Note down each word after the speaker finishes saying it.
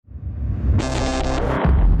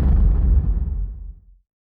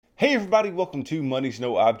Hey everybody, welcome to Money's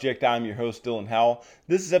No Object. I'm your host, Dylan Howell.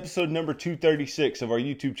 This is episode number 236 of our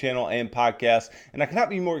YouTube channel and podcast, and I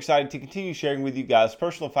cannot be more excited to continue sharing with you guys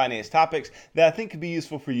personal finance topics that I think could be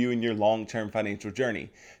useful for you in your long-term financial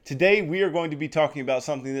journey. Today, we are going to be talking about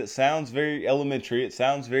something that sounds very elementary, it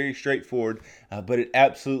sounds very straightforward, but it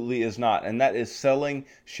absolutely is not, and that is selling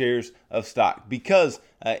shares of stock. Because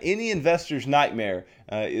any investor's nightmare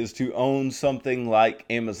is to own something like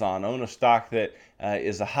Amazon, own a stock that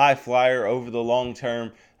is a high flyer over the long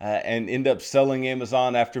term, and end up selling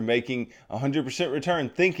Amazon after making 100% return,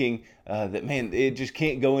 thinking that, man, it just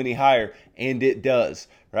can't go any higher, and it does,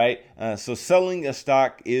 right? So selling a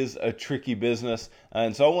stock is a tricky business,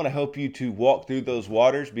 and so I want to help you to walk through those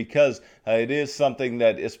waters, because it is something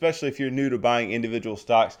that, especially if you're new to buying individual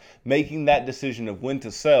stocks, making that decision of when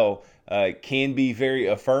to sell can be very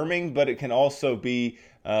affirming, but it can also be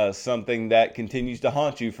something that continues to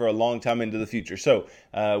haunt you for a long time into the future. So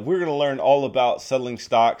we're going to learn all about selling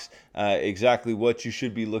stocks, exactly what you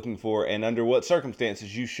should be looking for, and under what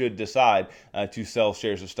circumstances you should decide to sell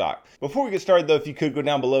shares of stock. Before we get started, though, if you could go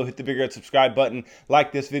down below, hit the big red subscribe button,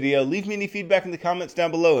 like this video, leave me any feedback in the comments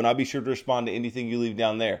down below, and I'll be sure to respond to anything you leave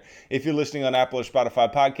down there. If you're listening on Apple or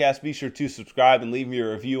Spotify podcasts, be sure to subscribe and leave me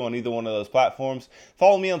a review on either one of those platforms.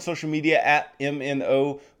 Follow me on social media at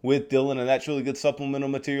MNO with Dylan, and that's really good supplemental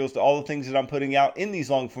materials to all the things that I'm putting out in these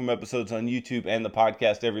long form episodes on YouTube and the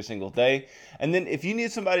podcast every single day. And then if you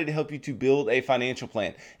need somebody to help you to build a financial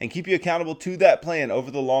plan and keep you accountable to that plan over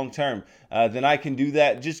the long term, then I can do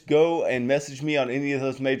that. Just go and message me on any of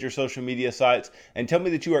those major social media sites and tell me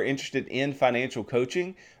that you are interested in financial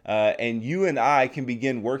coaching, and you and I can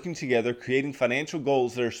begin working together, creating financial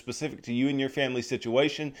goals that are specific to you and your family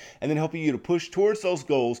situation, and then helping you to push towards those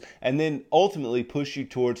goals, and then ultimately push you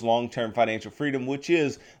towards long-term financial freedom, which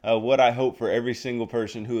is what I hope for every single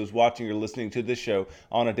person who is watching or listening to this show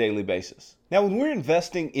on a daily basis. Now, when we're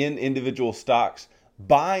investing in individual stocks,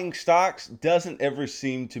 buying stocks doesn't ever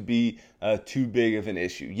seem to be too big of an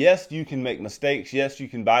issue. Yes, you can make mistakes. Yes, you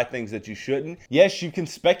can buy things that you shouldn't. Yes, you can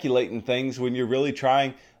speculate in things when you're really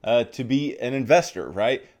trying to be an investor,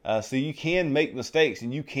 right? So you can make mistakes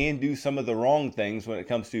and you can do some of the wrong things when it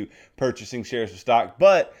comes to purchasing shares of stock.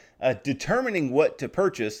 But determining what to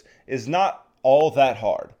purchase is not all that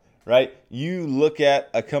hard, right? You look at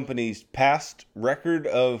a company's past record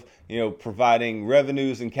of, providing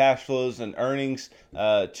revenues and cash flows and earnings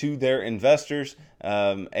to their investors,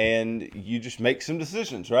 and you just make some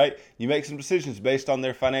decisions, right? You make some decisions based on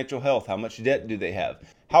their financial health. How much debt do they have?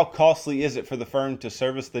 How costly is it for the firm to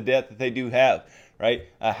service the debt that they do have, right?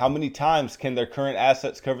 How many times can their current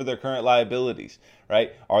assets cover their current liabilities,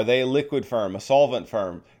 right? Are they a liquid firm, a solvent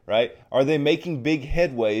firm, right? Are they making big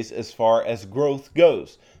headways as far as growth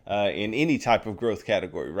goes? In any type of growth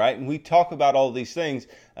category, right? And we talk about all these things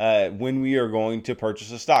when we are going to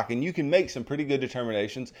purchase a stock. And you can make some pretty good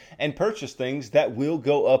determinations and purchase things that will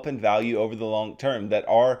go up in value over the long term, that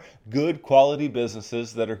are good quality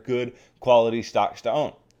businesses, that are good quality stocks to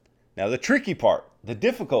own. Now, the tricky part, the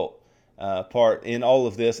difficult part in all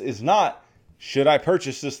of this is not, should I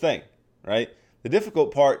purchase this thing, right? The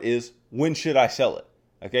difficult part is, when should I sell it?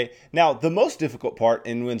 Okay. Now, the most difficult part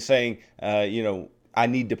in when saying, I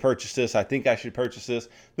need to purchase this, I think I should purchase this,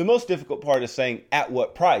 the most difficult part is saying, at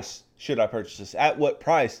what price should I purchase this? At what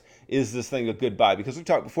price is this thing a good buy? Because we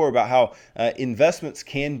talked before about how investments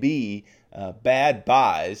can be bad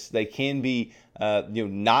buys. They can be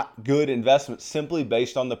not good investments simply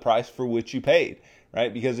based on the price for which you paid,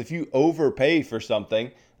 right? Because if you overpay for something,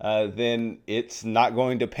 then it's not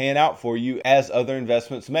going to pan out for you as other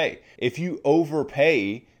investments may. If you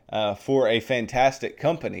overpay for a fantastic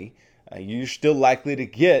company, you're still likely to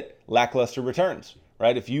get lackluster returns,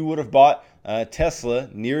 right? If you would have bought Tesla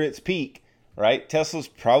near its peak, right? Tesla's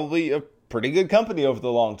probably a pretty good company over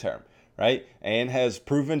the long term, right? And has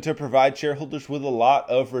proven to provide shareholders with a lot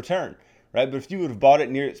of return, right? But if you would have bought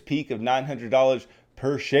it near its peak of $900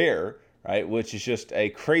 per share, right, which is just a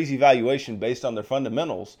crazy valuation based on their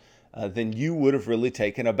fundamentals, then you would have really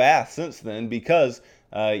taken a bath since then, because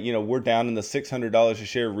we're down in the $600 a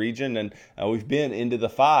share region, and we've been into the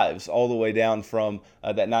fives all the way down from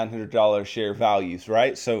that $900 share values,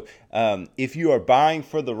 right? So if you are buying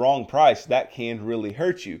for the wrong price, that can really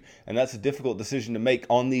hurt you, and that's a difficult decision to make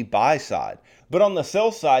on the buy side. But on the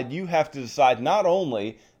sell side, you have to decide not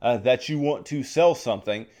only that you want to sell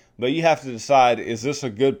something, but you have to decide, is this a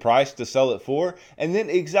good price to sell it for? And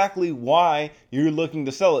then exactly why you're looking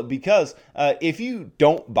to sell it. Because if you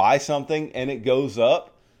don't buy something and it goes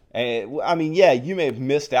up, you may have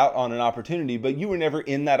missed out on an opportunity, but you were never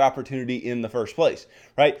in that opportunity in the first place,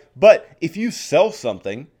 right? But if you sell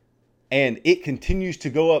something and it continues to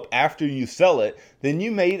go up after you sell it, then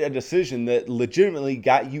you made a decision that legitimately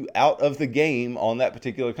got you out of the game on that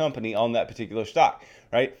particular company, on that particular stock,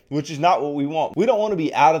 right? Which is not what we want. We don't want to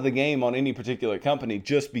be out of the game on any particular company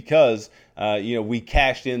just because we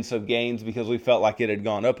cashed in some gains because we felt like it had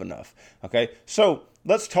gone up enough. Okay, so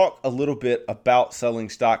let's talk a little bit about selling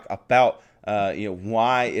stock, about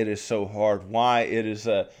why it is so hard, why it is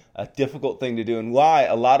a difficult thing to do, and why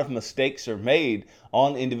a lot of mistakes are made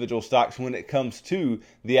on individual stocks when it comes to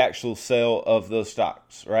the actual sale of those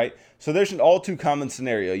stocks, right? So there's an all too common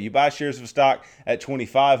scenario. You buy shares of stock at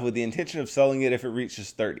 25 with the intention of selling it if it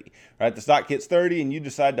reaches 30, right? The stock hits 30 and you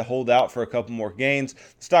decide to hold out for a couple more gains.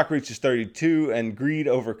 The stock reaches 32 and greed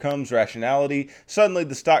overcomes rationality. Suddenly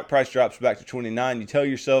the stock price drops back to 29. You tell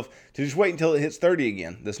yourself to just wait until it hits 30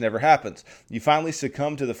 again. This never happens. You finally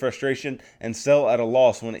succumb to the frustration and sell at a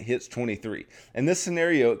loss when it hits 23. In this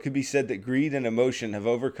scenario, it could be said that greed and emotion have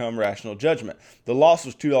overcome rational judgment. The loss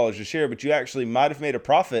was $2 a share, but you actually might have made a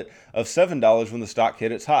profit of $7 when the stock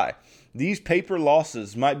hit its high. These paper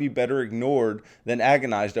losses might be better ignored than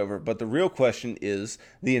agonized over, but the real question is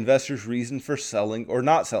the investor's reason for selling or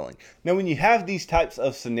not selling. Now, when you have these types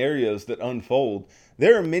of scenarios that unfold,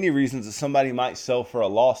 there are many reasons that somebody might sell for a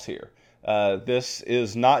loss here. This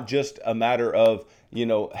is not just a matter of,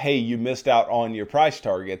 hey, you missed out on your price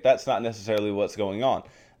target. That's not necessarily what's going on.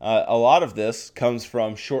 A lot of this comes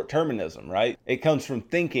from short-termism, right? It comes from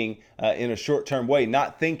thinking in a short-term way,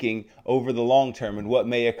 not thinking over the long term and what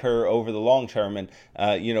may occur over the long term, and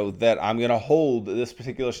that I'm going to hold this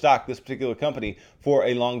particular stock, this particular company for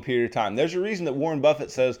a long period of time. There's a reason that Warren Buffett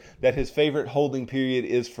says that his favorite holding period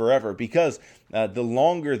is forever, because the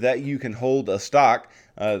longer that you can hold a stock,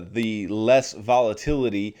 the less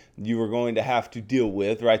volatility you are going to have to deal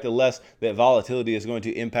with, right? The less that volatility is going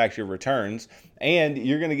to impact your returns, and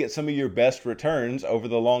you're going to get some of your best returns over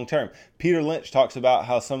the long term. Peter Lynch talks about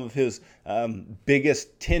how some of his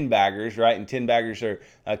biggest 10 baggers, right? And 10 baggers are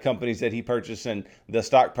companies that he purchased and the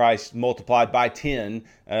stock price multiplied by 10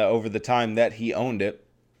 over the time that he owned it.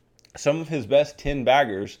 Some of his best 10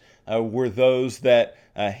 baggers were those that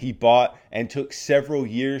he bought and took several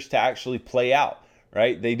years to actually play out,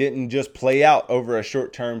 right? They didn't just play out over a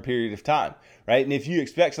short-term period of time, right? And if you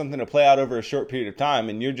expect something to play out over a short period of time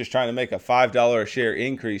and you're just trying to make a $5 a share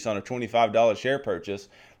increase on a $25 share purchase,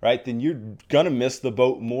 right, then you're going to miss the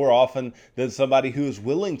boat more often than somebody who is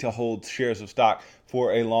willing to hold shares of stock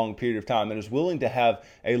for a long period of time and is willing to have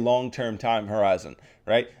a long-term time horizon,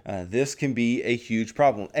 right? This can be a huge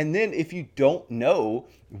problem. And then if you don't know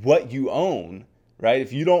what you own, right?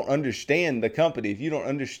 If you don't understand the company, if you don't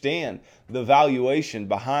understand the valuation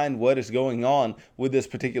behind what is going on with this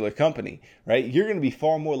particular company, right? You're going to be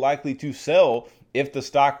far more likely to sell if the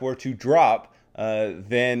stock were to drop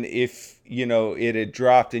than if, it had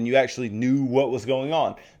dropped and you actually knew what was going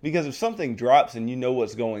on. Because if something drops and you know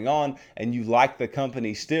what's going on and you like the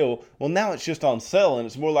company still, well, now it's just on sale and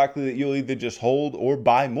it's more likely that you'll either just hold or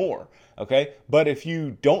buy more. Okay, but if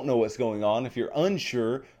you don't know what's going on, if you're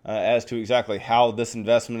unsure as to exactly how this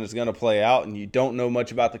investment is going to play out, and you don't know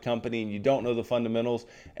much about the company and you don't know the fundamentals,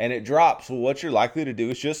 and it drops, well, what you're likely to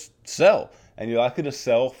do is just sell, and you're likely to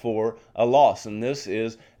sell for a loss. And this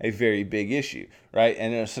is a very big issue, right?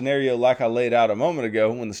 And in a scenario like I laid out a moment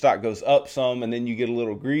ago, when the stock goes up some and then you get a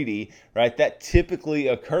little greedy, right? That typically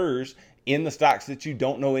occurs in the stocks that you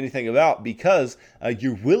don't know anything about, because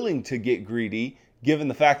you're willing to get greedy given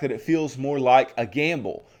the fact that it feels more like a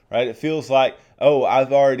gamble, right? It feels like, oh,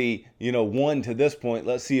 I've already, won to this point.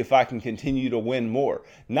 Let's see if I can continue to win more.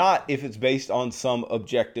 Not if it's based on some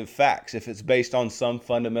objective facts, if it's based on some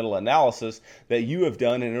fundamental analysis that you have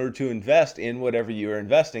done in order to invest in whatever you are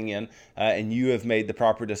investing in, and you have made the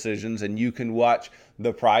proper decisions, and you can watch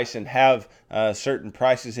the price and have certain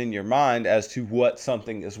prices in your mind as to what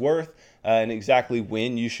something is worth, and exactly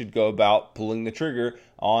when you should go about pulling the trigger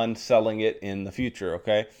on selling it in the future,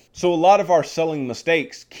 okay? So a lot of our selling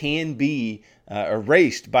mistakes can be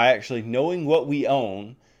erased by actually knowing what we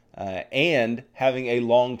own and having a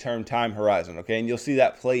long-term time horizon, okay? And you'll see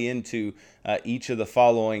that play into each of the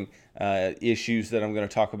following issues that I'm going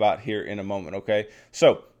to talk about here in a moment, okay?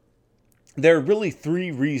 So there are really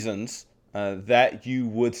three reasons that you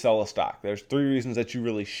would sell a stock. There's three reasons that you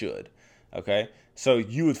really should, okay? So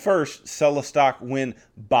you would first sell a stock when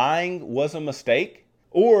buying was a mistake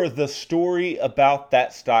or the story about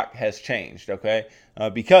that stock has changed, okay?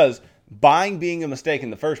 Because buying being a mistake in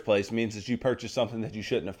the first place means that you purchased something that you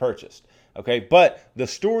shouldn't have purchased, okay? But the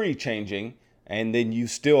story changing and then you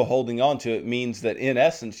still holding on to it means that in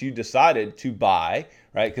essence you decided to buy,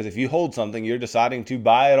 right? Because if you hold something, you're deciding to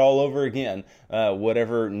buy it all over again,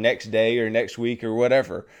 whatever next day or next week or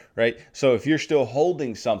whatever, right? So if you're still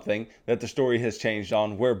holding something that the story has changed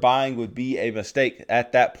on, where buying would be a mistake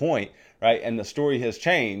at that point, right? And the story has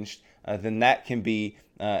changed, then that can be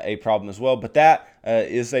a problem as well. But that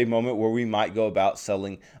is a moment where we might go about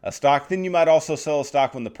selling a stock. Then you might also sell a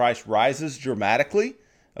stock when the price rises dramatically.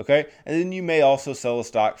 Okay, and then you may also sell a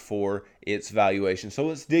stock for its valuation. So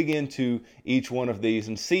let's dig into each one of these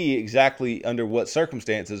and see exactly under what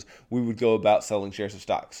circumstances we would go about selling shares of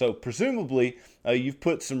stock. So presumably you've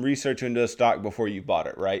put some research into a stock before you bought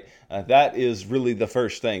it, right? That is really the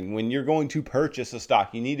first thing. When you're going to purchase a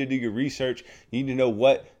stock, you need to do your research. You need to know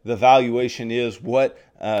what the valuation is, what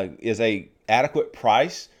is a adequate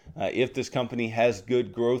price if this company has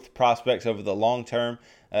good growth prospects over the long term.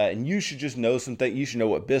 And you should just know some things. You should know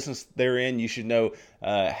what business they're in. You should know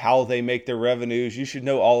how they make their revenues. You should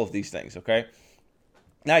know all of these things, okay?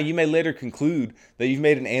 Now, you may later conclude that you've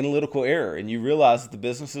made an analytical error and you realize that the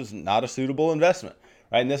business is not a suitable investment,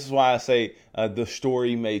 right? And this is why I say the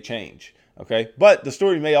story may change, okay? But the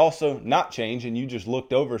story may also not change and you just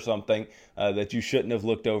looked over something that you shouldn't have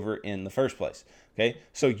looked over in the first place, okay?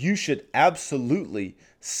 So you should absolutely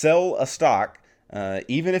sell a stock,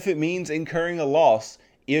 even if it means incurring a loss,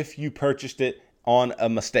 if you purchased it on a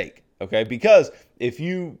mistake, okay? Because if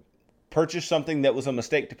you purchase something that was a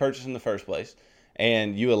mistake to purchase in the first place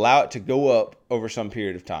and you allow it to go up over some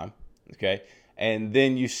period of time, okay, and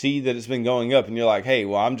then you see that it's been going up and you're like, hey,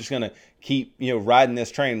 well, I'm just going to keep, riding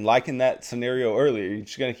this train, like in that scenario earlier, you're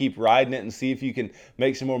just going to keep riding it and see if you can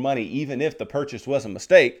make some more money, even if the purchase was a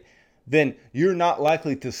mistake, then you're not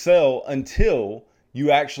likely to sell until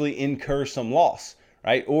you actually incur some loss,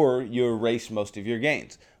 right? Or you erase most of your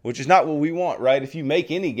gains, which is not what we want, right? If you make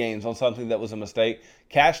any gains on something that was a mistake,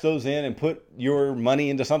 cash those in and put your money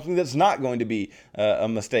into something that's not going to be a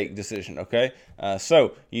mistake decision, okay?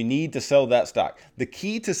 So you need to sell that stock. The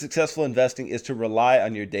key to successful investing is to rely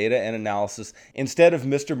on your data and analysis instead of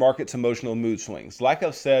Mr. Market's emotional mood swings. Like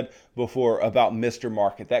I've said before about Mr.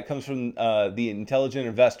 Market, that comes from The Intelligent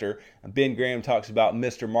Investor. Ben Graham talks about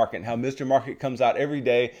Mr. Market and how Mr. Market comes out every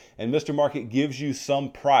day and Mr. Market gives you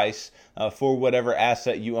some price for whatever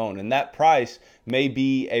asset you own. And that price may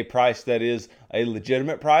be a price that is a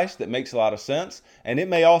legitimate price that makes a lot of sense. And it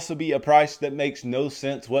may also be a price that makes no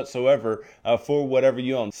sense whatsoever for whatever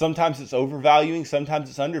you own. Sometimes it's overvaluing, sometimes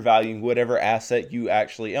it's undervaluing whatever asset you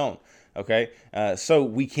actually own. Okay, so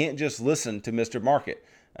we can't just listen to Mr. Market.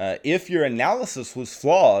 If your analysis was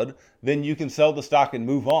flawed, then you can sell the stock and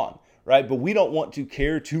move on, right? But we don't want to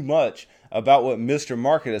care too much about what Mr.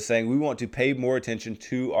 Market is saying. We want to pay more attention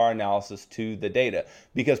to our analysis, to the data,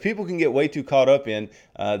 because people can get way too caught up in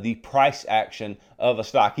the price action of a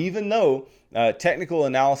stock, even though technical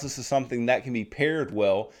analysis is something that can be paired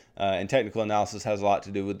well. And technical analysis has a lot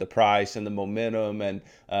to do with the price and the momentum and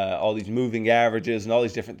all these moving averages and all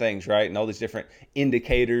these different things, right? And all these different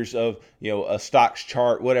indicators of, a stock's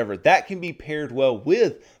chart, whatever. That can be paired well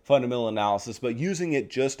with fundamental analysis, but using it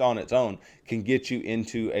just on its own can get you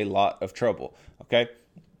into a lot of trouble, okay?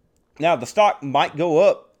 Now, the stock might go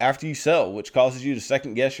up after you sell, which causes you to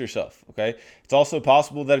second guess yourself, okay? It's also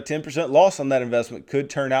possible that a 10% loss on that investment could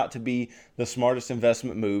turn out to be the smartest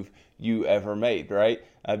investment move you ever made, right?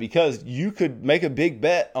 Because you could make a big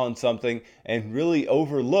bet on something and really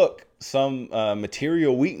overlook some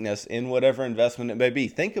material weakness in whatever investment it may be.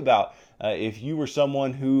 Think about if you were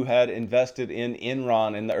someone who had invested in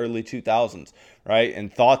Enron in the early 2000s, right,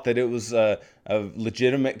 and thought that it was a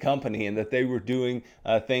legitimate company and that they were doing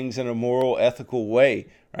things in a moral, ethical way,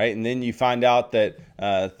 right? And then you find out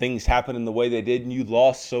that things happened in the way they did and you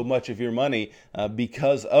lost so much of your money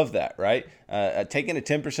because of that, right? Taking a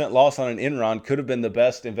 10% loss on an Enron could have been the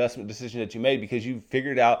best investment decision that you made because you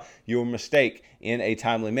figured out your mistake in a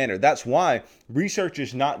timely manner. That's why research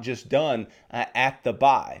is not just done at the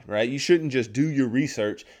buy, right? You shouldn't just do your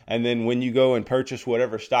research and then when you go and purchase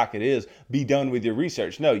whatever stock it is, be done with your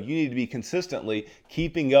research. No, you need to be consistently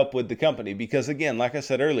keeping up with the company because, again, like I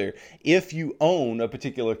said earlier, if you own a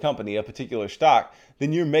particular company, a particular stock,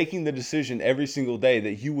 then you're making the decision every single day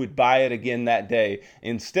that you would buy it again that day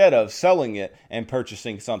instead of selling it and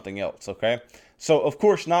purchasing something else, okay? So, of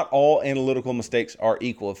course, not all analytical mistakes are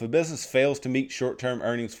equal. If a business fails to meet short-term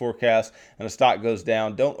earnings forecasts and a stock goes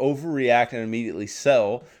down, don't overreact and immediately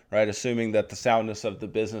sell, right? Assuming that the soundness of the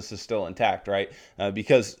business is still intact, right?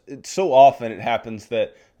 Because so often it happens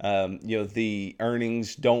that the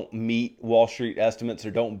earnings don't meet Wall Street estimates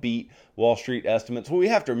or don't beat Wall Street estimates. Well, we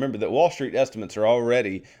have to remember that Wall Street estimates are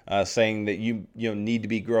already saying that you need to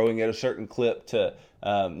be growing at a certain clip to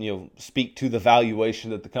speak to the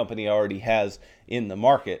valuation that the company already has in the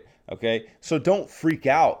market. Okay, so don't freak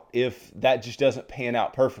out if that just doesn't pan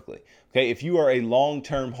out perfectly. Okay, if you are a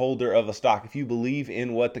long-term holder of a stock, if you believe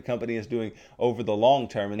in what the company is doing over the long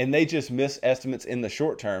term and they just miss estimates in the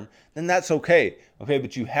short term, then that's okay. Okay,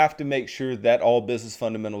 but you have to make sure that all business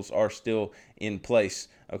fundamentals are still in place.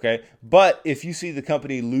 Okay, but if you see the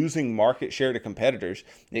company losing market share to competitors,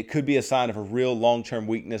 it could be a sign of a real long-term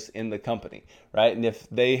weakness in the company, right? And if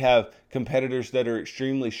they have competitors that are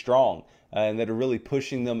extremely strong, and that are really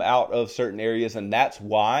pushing them out of certain areas, and that's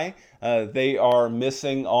why they are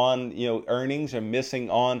missing on earnings or missing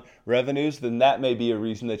on revenues, then that may be a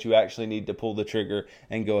reason that you actually need to pull the trigger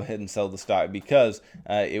and go ahead and sell the stock, because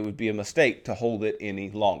it would be a mistake to hold it any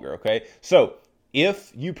longer. Okay, so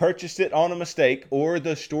if you purchased it on a mistake or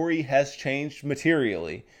the story has changed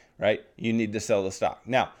materially, right, you need to sell the stock.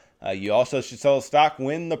 Now, you also should sell the stock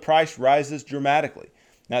when the price rises dramatically.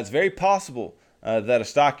 Now, it's very possible that a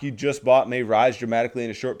stock you just bought may rise dramatically in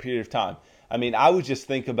a short period of time. I mean, I would just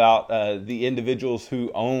think about the individuals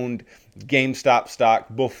who owned GameStop stock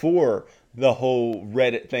before the whole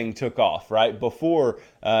Reddit thing took off, right? Before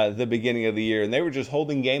the beginning of the year. And they were just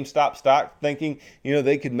holding GameStop stock thinking,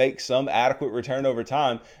 they could make some adequate return over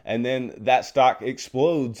time. And then that stock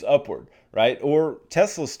explodes upward, right? Or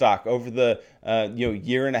Tesla stock over the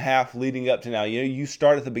year and a half leading up to now. You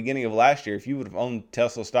start at the beginning of last year. If you would have owned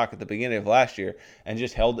Tesla stock at the beginning of last year and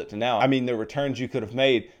just held it to now, I mean, the returns you could have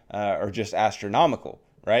made are just astronomical,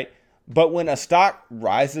 right? But when a stock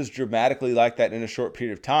rises dramatically like that in a short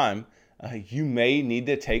period of time, you may need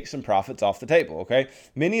to take some profits off the table, okay?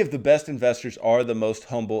 Many of the best investors are the most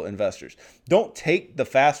humble investors. Don't take the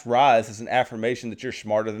fast rise as an affirmation that you're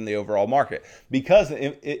smarter than the overall market, because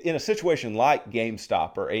in a situation like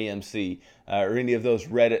GameStop or AMC or any of those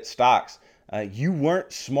Reddit stocks, you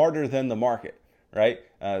weren't smarter than the market, right?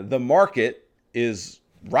 The market is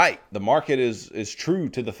right. The market is true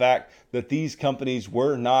to the fact that these companies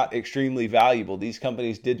were not extremely valuable. These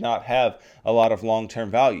companies did not have a lot of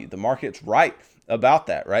long-term value. The market's right about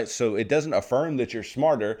that, right? So it doesn't affirm that you're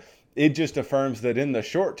smarter. It just affirms that in the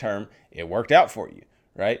short term, it worked out for you,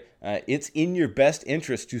 right? It's in your best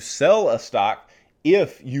interest to sell a stock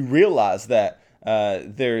if you realize that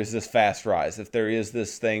there is this fast rise, if there is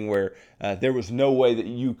this thing where there was no way that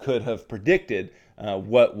you could have predicted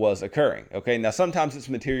what was occurring. Okay, now sometimes it's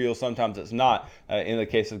material, sometimes it's not. In the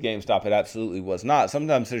case of GameStop, it absolutely was not.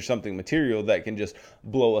 Sometimes there's something material that can just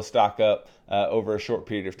blow a stock up over a short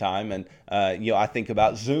period of time. And I think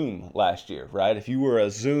about Zoom last year, right? If you were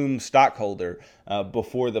a Zoom stockholder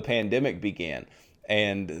before the pandemic began,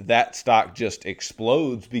 and that stock just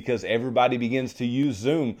explodes because everybody begins to use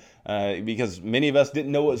Zoom, because many of us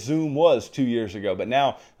didn't know what Zoom was 2 years ago, but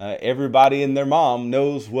now everybody and their mom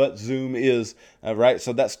knows what Zoom is, right?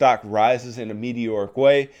 So that stock rises in a meteoric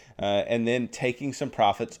way, and then taking some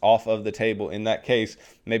profits off of the table in that case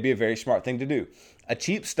may be a very smart thing to do. A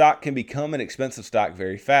cheap stock can become an expensive stock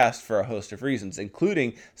very fast for a host of reasons,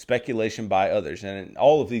 including speculation by others. And in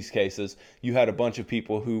all of these cases, you had a bunch of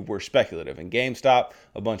people who were speculative. In GameStop,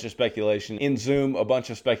 a bunch of speculation. In Zoom, a bunch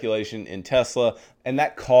of speculation. In Tesla, and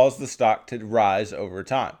that caused the stock to rise over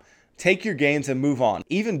time. Take your gains and move on.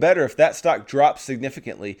 Even better, if that stock drops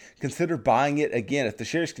significantly, consider buying it again. If the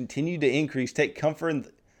shares continue to increase, take comfort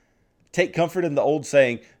in the old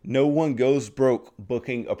saying, no one goes broke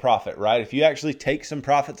booking a profit, right? If you actually take some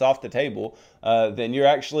profits off the table, then you're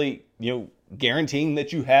actually, guaranteeing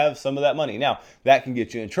that you have some of that money. Now, that can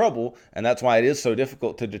get you in trouble, and that's why it is so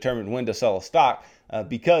difficult to determine when to sell a stock,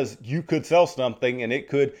 because you could sell something and it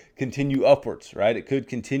could continue upwards, right? It could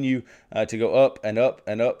continue to go up and up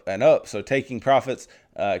and up and up. So taking profits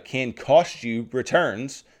can cost you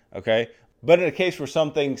returns, okay? But in a case where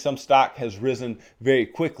some stock has risen very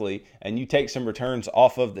quickly and you take some returns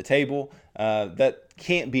off of the table, that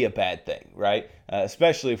can't be a bad thing, right?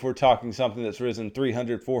 Especially if we're talking something that's risen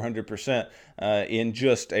 300, 400% in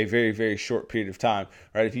just a very, very short period of time,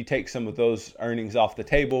 right? If you take some of those earnings off the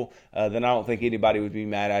table, then I don't think anybody would be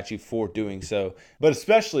mad at you for doing so. But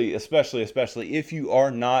especially if you are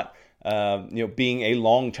not being a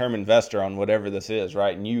long-term investor on whatever this is,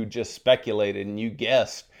 right? And you just speculated and you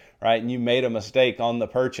guessed, right? And you made a mistake on the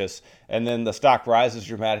purchase and then the stock rises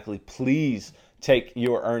dramatically. Please take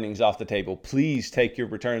your earnings off the table. Please take your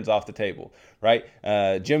returns off the table, right?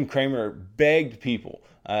 Jim Cramer begged people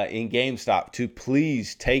in GameStop to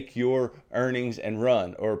please take your earnings and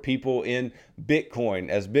run, or people in Bitcoin,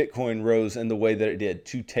 as Bitcoin rose in the way that it did,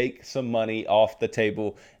 to take some money off the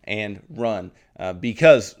table and run.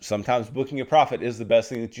 Because sometimes booking a profit is the best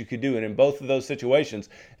thing that you could do. And in both of those situations,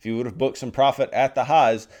 if you would have booked some profit at the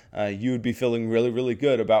highs, you would be feeling really, really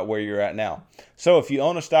good about where you're at now. So if you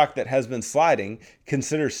own a stock that has been sliding,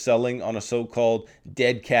 consider selling on a so-called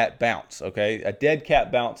dead cat bounce. Okay, a dead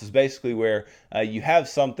cat bounce is basically where you have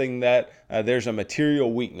something that there's a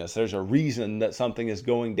material weakness. There's a reason that something is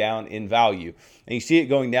going down in value, and you see it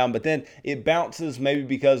going down, but then it bounces maybe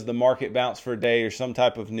because the market bounced for a day or some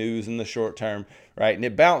type of news in the short term, right? And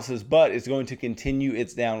it bounces, but it's going to continue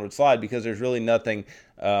its downward slide because there's really nothing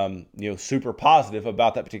super positive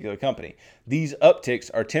about that particular company. These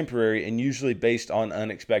upticks are temporary and usually based on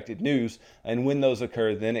unexpected news. And when those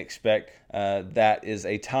occur, then expect that is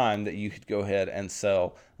a time that you could go ahead and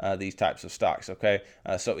sell these types of stocks. Okay.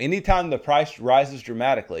 So anytime the price rises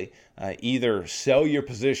dramatically, either sell your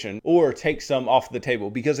position or take some off the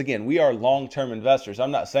table. Because again, we are long-term investors.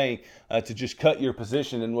 I'm not saying to just cut your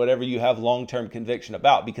position in whatever you have long-term conviction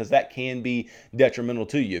about, because that can be detrimental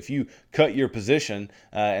to you. If you cut your position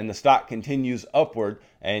and the stock continues upward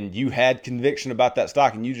and you had conviction about that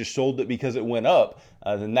stock and you just sold it because it went up,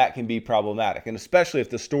 then that can be problematic. And especially if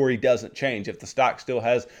the story doesn't change, if the stock still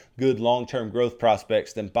has good long-term growth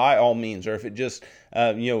prospects, then by all means, or if it just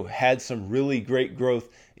had some really great growth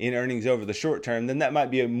in earnings over the short term, then that might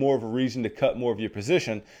be more of a reason to cut more of your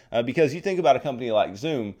position. Because you think about a company like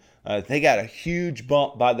Zoom, they got a huge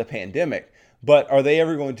bump by the pandemic. But are they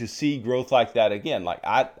ever going to see growth like that again? Like,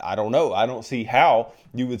 I don't know. I don't see how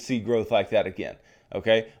you would see growth like that again.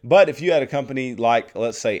 Okay. But if you had a company like,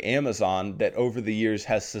 let's say, Amazon, that over the years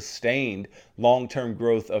has sustained long-term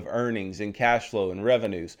growth of earnings and cash flow and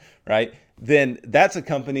revenues, right? Then that's a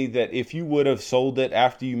company that if you would have sold it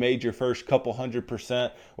after you made your first couple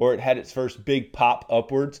 100%, or it had its first big pop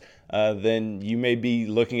upwards, then you may be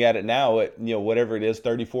looking at it now at, whatever it is,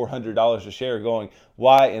 $3,400 a share, going,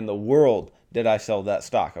 why in the world did I sell that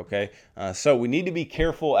stock? Okay. So we need to be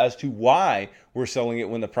careful as to why we're selling it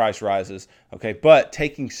when the price rises. Okay. But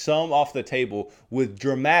taking some off the table with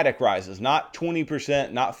dramatic rises, not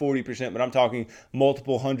 20%, not 40%, but I'm talking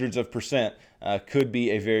multiple hundreds of percent, could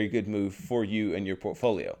be a very good move for you and your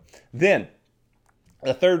portfolio. Then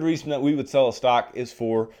the third reason that we would sell a stock is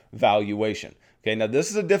for valuation. Okay. Now this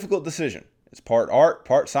is a difficult decision. It's part art,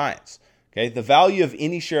 part science. Okay, the value of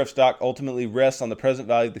any share of stock ultimately rests on the present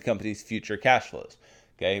value of the company's future cash flows.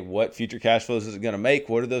 Okay, what future cash flows is it going to make?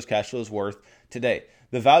 What are those cash flows worth today?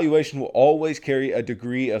 The valuation will always carry a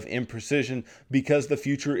degree of imprecision because the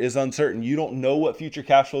future is uncertain. You don't know what future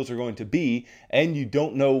cash flows are going to be, and you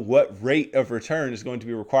don't know what rate of return is going to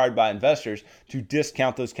be required by investors to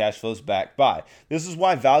discount those cash flows back by. This is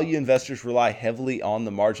why value investors rely heavily on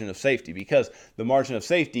the margin of safety, because the margin of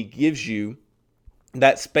safety gives you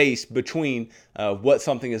that space between what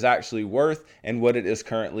something is actually worth and what it is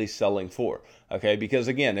currently selling for. Okay, because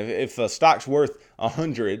again, if a stock's worth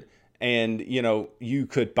 100 and you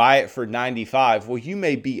could buy it for 95, well, you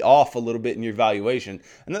may be off a little bit in your valuation,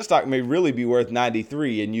 and that stock may really be worth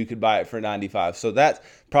 93 and you could buy it for 95. So that's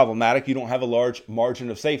problematic. You don't have a large margin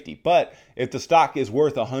of safety. But if the stock is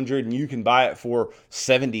worth 100 and you can buy it for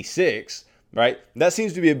 76, right? That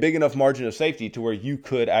seems to be a big enough margin of safety to where you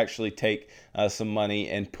could actually take some money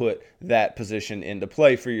and put that position into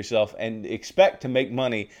play for yourself and expect to make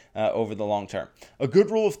money over the long term. A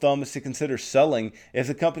good rule of thumb is to consider selling if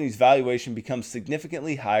the company's valuation becomes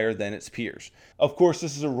significantly higher than its peers. Of course,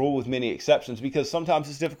 this is a rule with many exceptions because sometimes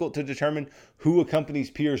it's difficult to determine who a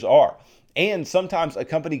company's peers are. And sometimes a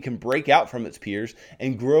company can break out from its peers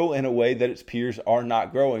and grow in a way that its peers are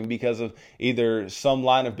not growing because of either some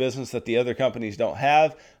line of business that the other companies don't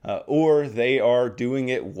have, or they are doing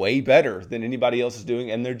it way better than anybody else is doing,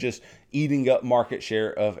 and they're just eating up market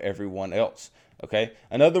share of everyone else. Okay.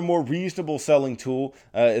 Another more reasonable selling tool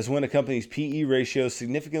is when a company's PE ratio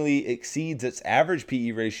significantly exceeds its average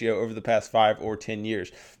PE ratio over the past 5 or 10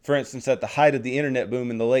 years. For instance, at the height of the internet boom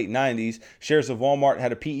in the late 90s, shares of Walmart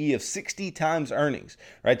had a PE of 60 times earnings,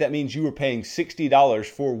 right? That means you were paying $60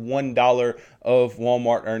 for $1 of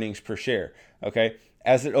Walmart earnings per share. Okay.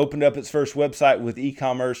 As it opened up its first website with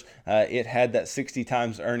e-commerce, it had that 60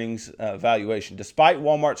 times earnings valuation. Despite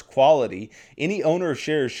Walmart's quality, any owner of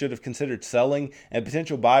shares should have considered selling, and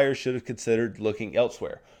potential buyers should have considered looking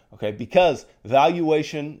elsewhere. Okay, because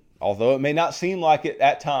valuation although it may not seem like it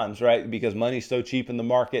at times, right? Because money's so cheap in the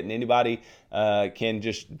market and anybody can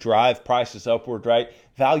just drive prices upward, right?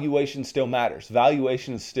 Valuation still matters.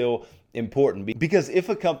 Valuation is still important because if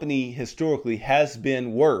a company historically has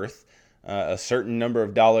been worth a certain number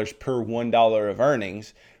of dollars per $1 of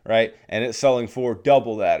earnings, right? And it's selling for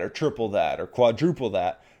double that or triple that or quadruple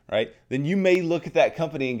that, right? Then you may look at that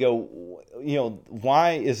company and go,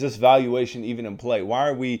 why is this valuation even in play? Why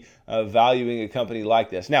are we valuing a company like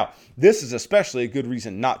this? Now, this is especially a good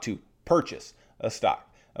reason not to purchase a stock.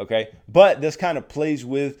 Okay, but this kind of plays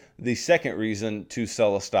with the second reason to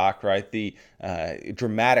sell a stock, right? The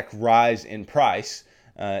dramatic rise in price.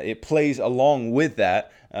 It plays along with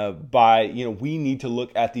that we need to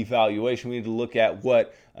look at the valuation. We need to look at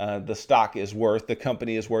what the stock is worth, the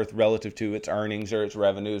company is worth relative to its earnings or its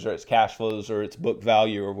revenues or its cash flows or its book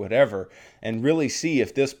value or whatever, and really see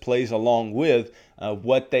if this plays along with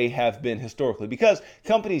what they have been historically. Because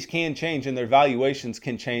companies can change and their valuations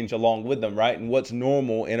can change along with them, right? And what's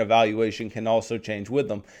normal in a valuation can also change with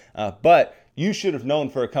them. But you should have known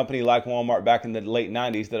for a company like Walmart back in the late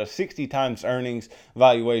 90s that a 60 times earnings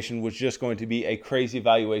valuation was just going to be a crazy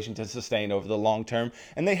valuation to sustain over the long term,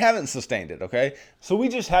 and they haven't sustained it, okay? So we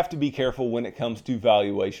just have to be careful when it comes to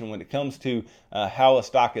valuation, when it comes to how a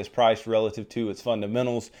stock is priced relative to its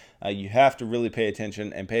fundamentals. You have to really pay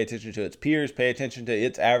attention and pay attention to its peers, pay attention to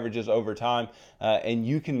its averages over time, and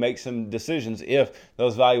you can make some decisions if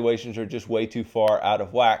those valuations are just way too far out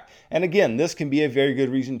of whack. And again, this can be a very good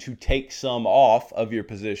reason to take some off of your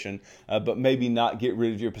position, but maybe not get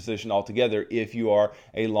rid of your position altogether if you are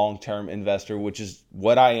a long-term investor, which is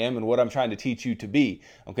what I am and what I'm trying to teach you to be,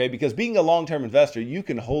 okay? Because being a long-term investor, you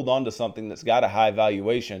can hold on to something that's got a high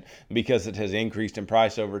valuation because it has increased in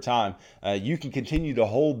price over time. You can continue to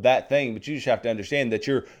hold that thing, but you just have to understand that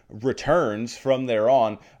your returns from there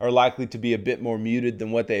on are likely to be a bit more muted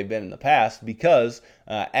than what they've been in the past because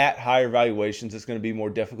at higher valuations, it's going to be more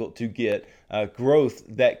difficult to get growth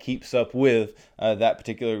that keeps up with that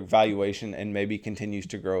particular valuation and maybe continues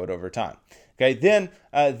to grow it over time. Okay, then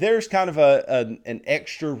there's kind of an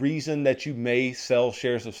extra reason that you may sell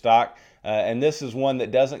shares of stock. And this is one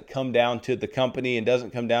that doesn't come down to the company and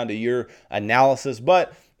doesn't come down to your analysis,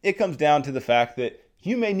 but it comes down to the fact that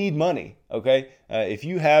you may need money, okay? If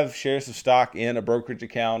you have shares of stock in a brokerage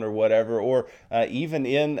account or whatever, or even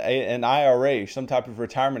in an IRA, some type of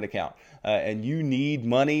retirement account, and you need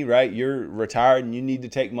money, right? You're retired and you need to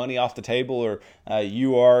take money off the table, or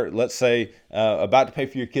you are, let's say, about to pay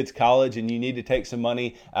for your kids' college and you need to take some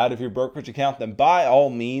money out of your brokerage account, then by all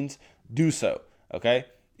means, do so, okay?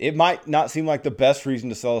 It might not seem like the best reason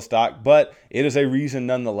to sell a stock, but it is a reason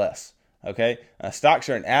nonetheless. Okay, stocks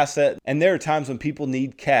are an asset, and there are times when people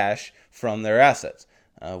need cash from their assets,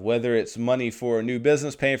 whether it's money for a new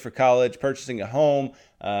business, paying for college, purchasing a home,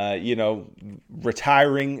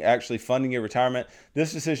 retiring, actually funding your retirement.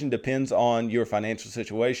 This decision depends on your financial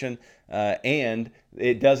situation, and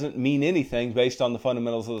it doesn't mean anything based on the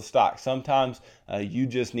fundamentals of the stock. Sometimes you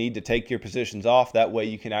just need to take your positions off. That way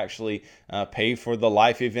you can actually pay for the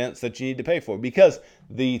life events that you need to pay for. Because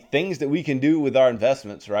the things that we can do with our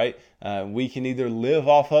investments, right, we can either live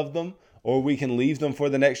off of them or we can leave them for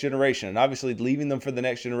the next generation. And obviously leaving them for the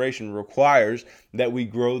next generation requires that we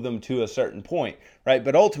grow them to a certain point, right?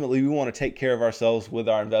 But ultimately we want to take care of ourselves with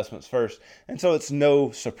our investments first. And so it's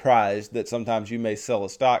no surprise that sometimes you may sell a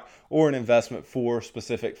stock or an investment for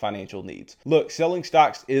specific financial needs. Look, selling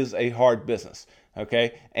stocks is a hard business.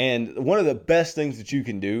 Okay. And one of the best things that you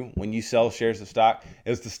can do when you sell shares of stock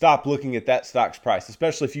is to stop looking at that stock's price,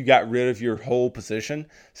 especially if you got rid of your whole position.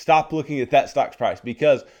 Stop looking at that stock's price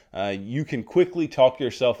because you can quickly talk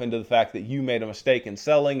yourself into the fact that you made a mistake in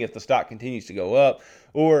selling if the stock continues to go up,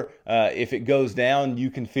 or if it goes down,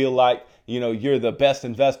 you can feel like you're the best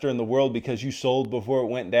investor in the world because you sold before it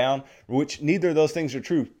went down, which neither of those things are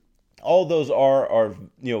true. All those are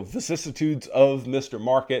vicissitudes of Mr.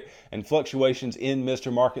 Market and fluctuations in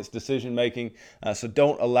Mr. Market's decision making. So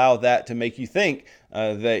don't allow that to make you think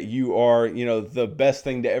that you are, the best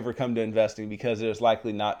thing to ever come to investing, because it is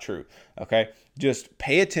likely not true. Okay, just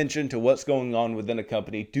pay attention to what's going on within a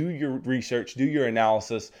company. Do your research, do your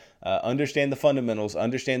analysis, understand the fundamentals,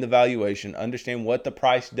 understand the valuation, understand what the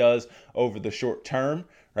price does over the short term,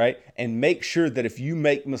 right? And make sure that if you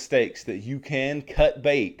make mistakes, that you can cut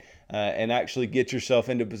bait. And actually get yourself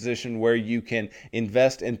into a position where you can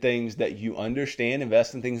invest in things that you understand,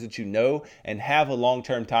 invest in things that you know, and have a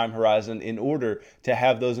long-term time horizon in order to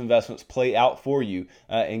have those investments play out for you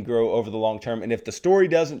and grow over the long term. And if the story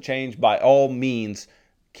doesn't change, by all means,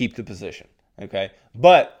 keep the position, okay?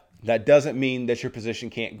 But that doesn't mean that your position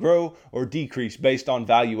can't grow or decrease based on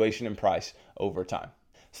valuation and price over time.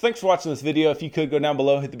 So thanks for watching this video. If you could go down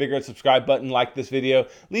below, hit the big red subscribe button, like this video,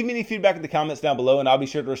 leave me any feedback in the comments down below, and I'll be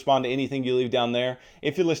sure to respond to anything you leave down there.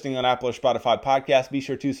 If you're listening on Apple or Spotify podcasts, be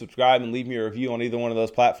sure to subscribe and leave me a review on either one of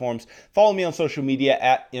those platforms. Follow me on social media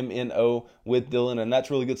at MNO with Dylan, and that's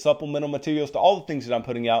really good supplemental materials to all the things that I'm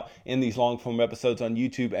putting out in these long form episodes on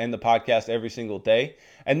YouTube and the podcast every single day.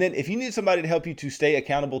 And then if you need somebody to help you to stay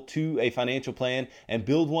accountable to a financial plan and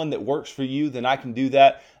build one that works for you, then I can do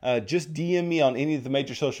that. Just DM me on any of the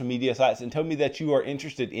major social media sites and tell me that you are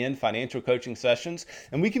interested in financial coaching sessions,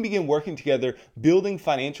 and we can begin working together building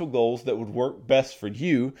financial goals that would work best for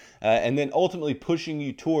you, and then ultimately pushing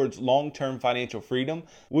you towards long-term financial freedom,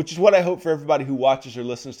 which is what I hope for everybody who watches or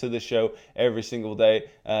listens to this show every single day.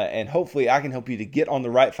 And hopefully I can help you to get on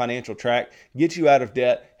the right financial track, get you out of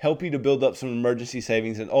debt, help you to build up some emergency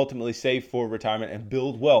savings, and ultimately save for retirement and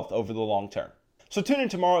build wealth over the long term. So tune in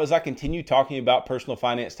tomorrow as I continue talking about personal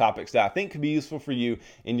finance topics that I think could be useful for you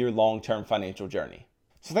in your long-term financial journey.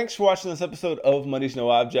 So thanks for watching this episode of Money's No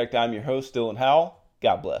Object. I'm your host, Dylan Howell.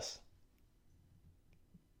 God bless.